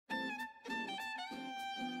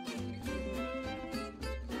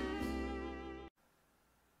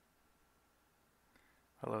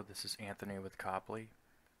Hello, this is Anthony with Copley,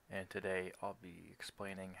 and today I'll be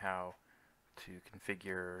explaining how to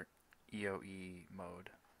configure EoE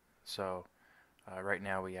mode. So right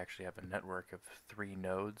now we actually have a network of 3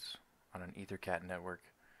 nodes on an EtherCAT network,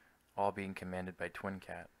 all being commanded by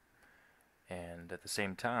TwinCAT. And at the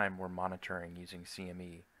same time, we're monitoring using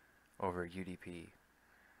CME over UDP.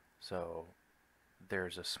 So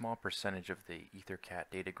there's a small percentage of the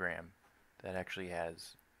EtherCAT datagram that actually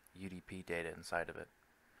has UDP data inside of it.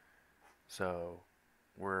 So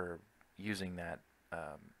we're using that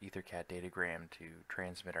EtherCAT datagram to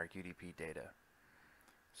transmit our UDP data.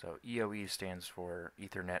 So EoE stands for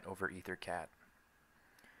Ethernet over EtherCAT.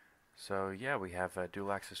 So yeah, we have a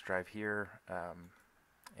dual access drive here,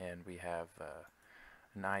 and we have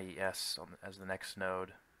an IES as the next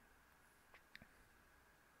node.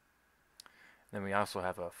 Then we also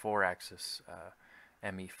have a 4-axis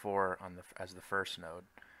ME4 as the first node.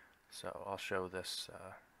 So I'll show this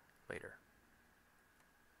later.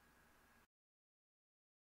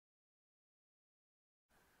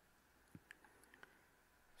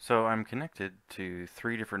 So I'm connected to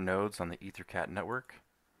 3 different nodes on the EtherCAT network.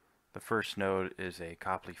 The first node is a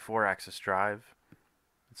Copley 4-axis drive.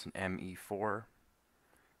 It's an ME4,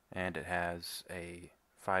 and it has a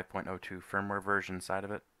 5.02 firmware version inside of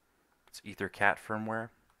it. It's EtherCAT firmware.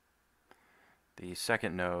 The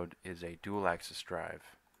second node is a dual-axis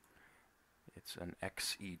drive. It's an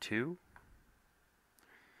XE2,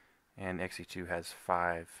 and XE2 has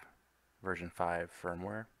version 5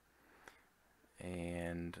 firmware.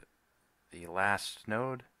 And the last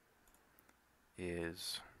node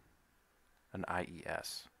is an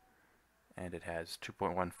IES, and it has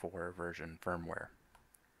 2.14 version firmware.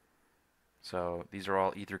 So these are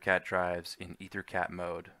all EtherCAT drives in EtherCAT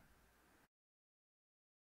mode.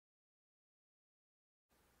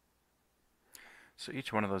 So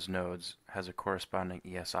each one of those nodes has a corresponding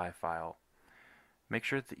ESI file. Make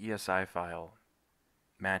sure that the ESI file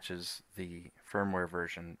matches the firmware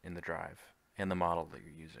version in the drive and the model that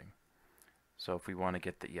you're using. So if we want to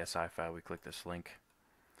get the ESI file, we click this link,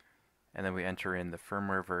 and then we enter in the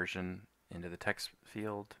firmware version into the text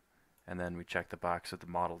field, and then we check the box of the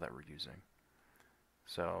model that we're using.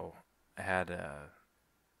 So I had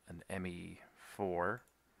an ME4,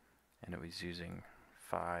 and it was using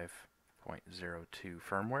 5.02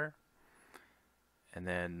 firmware, and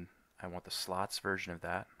then I want the slots version of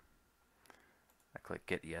that. I click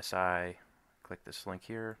Get ESI, click this link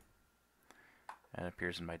here, and it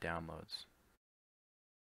appears in my downloads.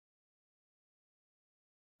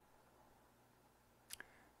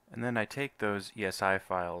 And then I take those ESI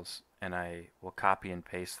files and I will copy and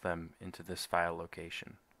paste them into this file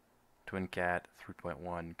location, TwinCAT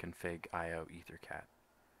 3.1 config IO EtherCAT.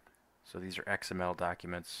 So these are XML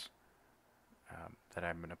documents that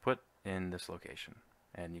I'm going to put in this location,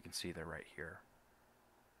 and you can see they're right here.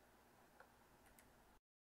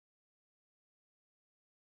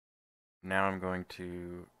 Now I'm going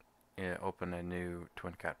to open a new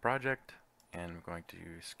TwinCAT project, and I'm going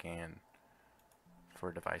to scan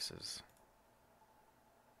for devices.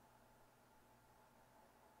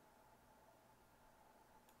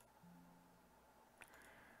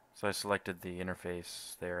 So I selected the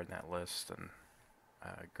interface there in that list, and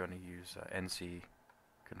I'm going to use NC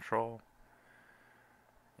control.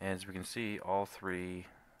 And as we can see, all 3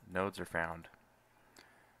 nodes are found.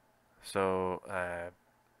 So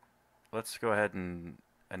let's go ahead and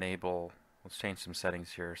let's change some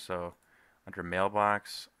settings here. So under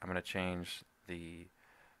mailbox, I'm going to change the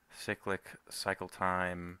cyclic cycle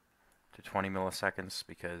time to 20 milliseconds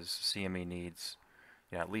because CME needs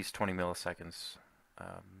at least 20 milliseconds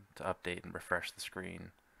to update and refresh the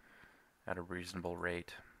screen at a reasonable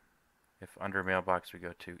rate. If under mailbox we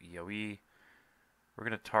go to EoE, we're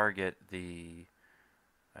going to target a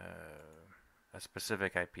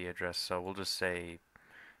specific IP address, so we'll just say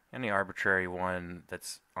any arbitrary one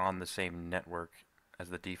that's on the same network as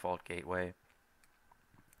the default gateway.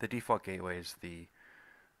 The default gateway is the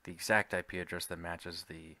exact IP address that matches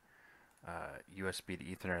the USB to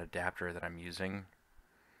Ethernet adapter that I'm using.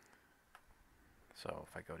 So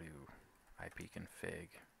if I go to ipconfig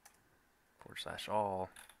 /all,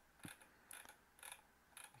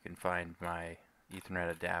 you can find my Ethernet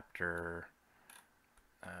adapter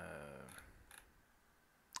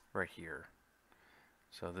right here.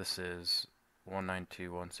 So this is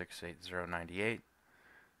 192.168.0.98.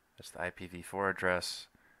 That's the IPv4 address.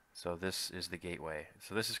 So this is the gateway.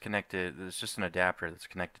 So this is connected. It's just an adapter that's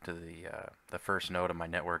connected to the first node of my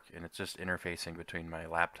network, and it's just interfacing between my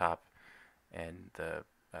laptop and the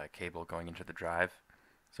cable going into the drive.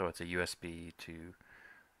 So it's a USB to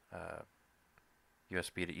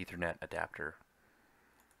Ethernet adapter.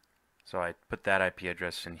 So I put that IP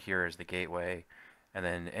address in here as the gateway, and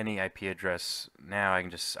then any IP address now I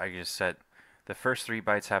can just set the first 3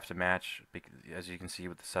 bytes have to match, as you can see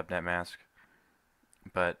with the subnet mask,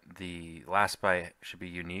 but the last byte should be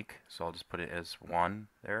unique, so I'll just put it as 1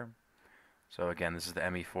 there. So again, this is the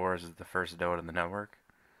ME4, this is the first node in the network.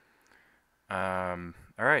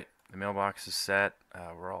 Alright, the mailbox is set,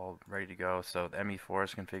 we're all ready to go, so the ME4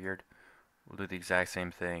 is configured. We'll do the exact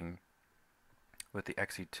same thing with the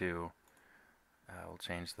XE2. We'll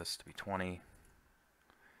change this to be 20.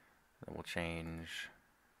 Then we'll change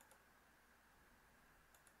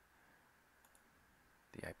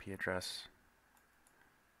the IP address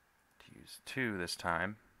to use 2 this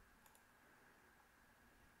time.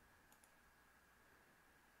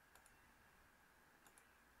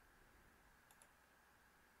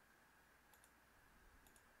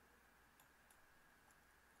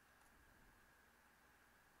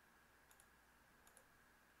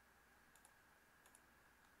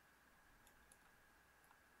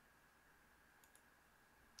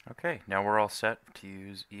 Okay, now we're all set to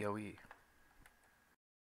use EoE.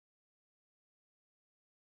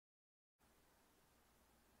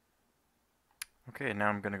 Okay, now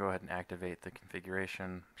I'm going to go ahead and activate the configuration.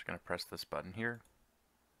 I'm just going to press this button here.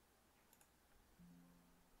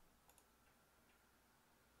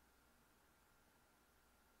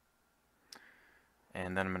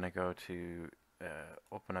 And then I'm going to go to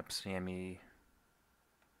open up CME.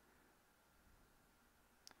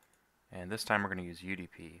 And this time we're going to use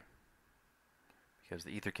UDP because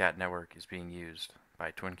the EtherCAT network is being used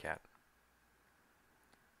by TwinCAT.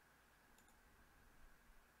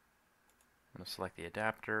 I'm going to select the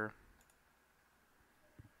adapter.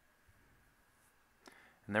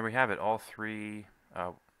 And there we have it. All 3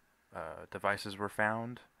 devices were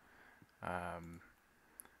found.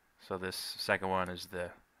 So this second one is the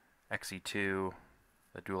XE2,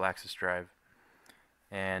 the dual access drive.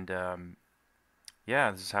 And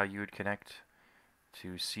yeah, this is how you would connect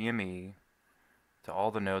to CME to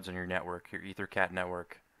all the nodes on your network, your EtherCAT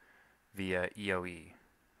network, via EoE.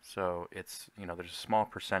 So it's, there's a small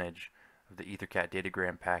percentage of the EtherCAT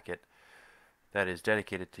datagram packet that is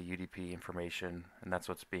dedicated to UDP information, and that's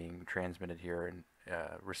what's being transmitted here and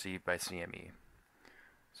received by CME.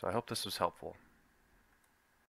 So I hope this was helpful.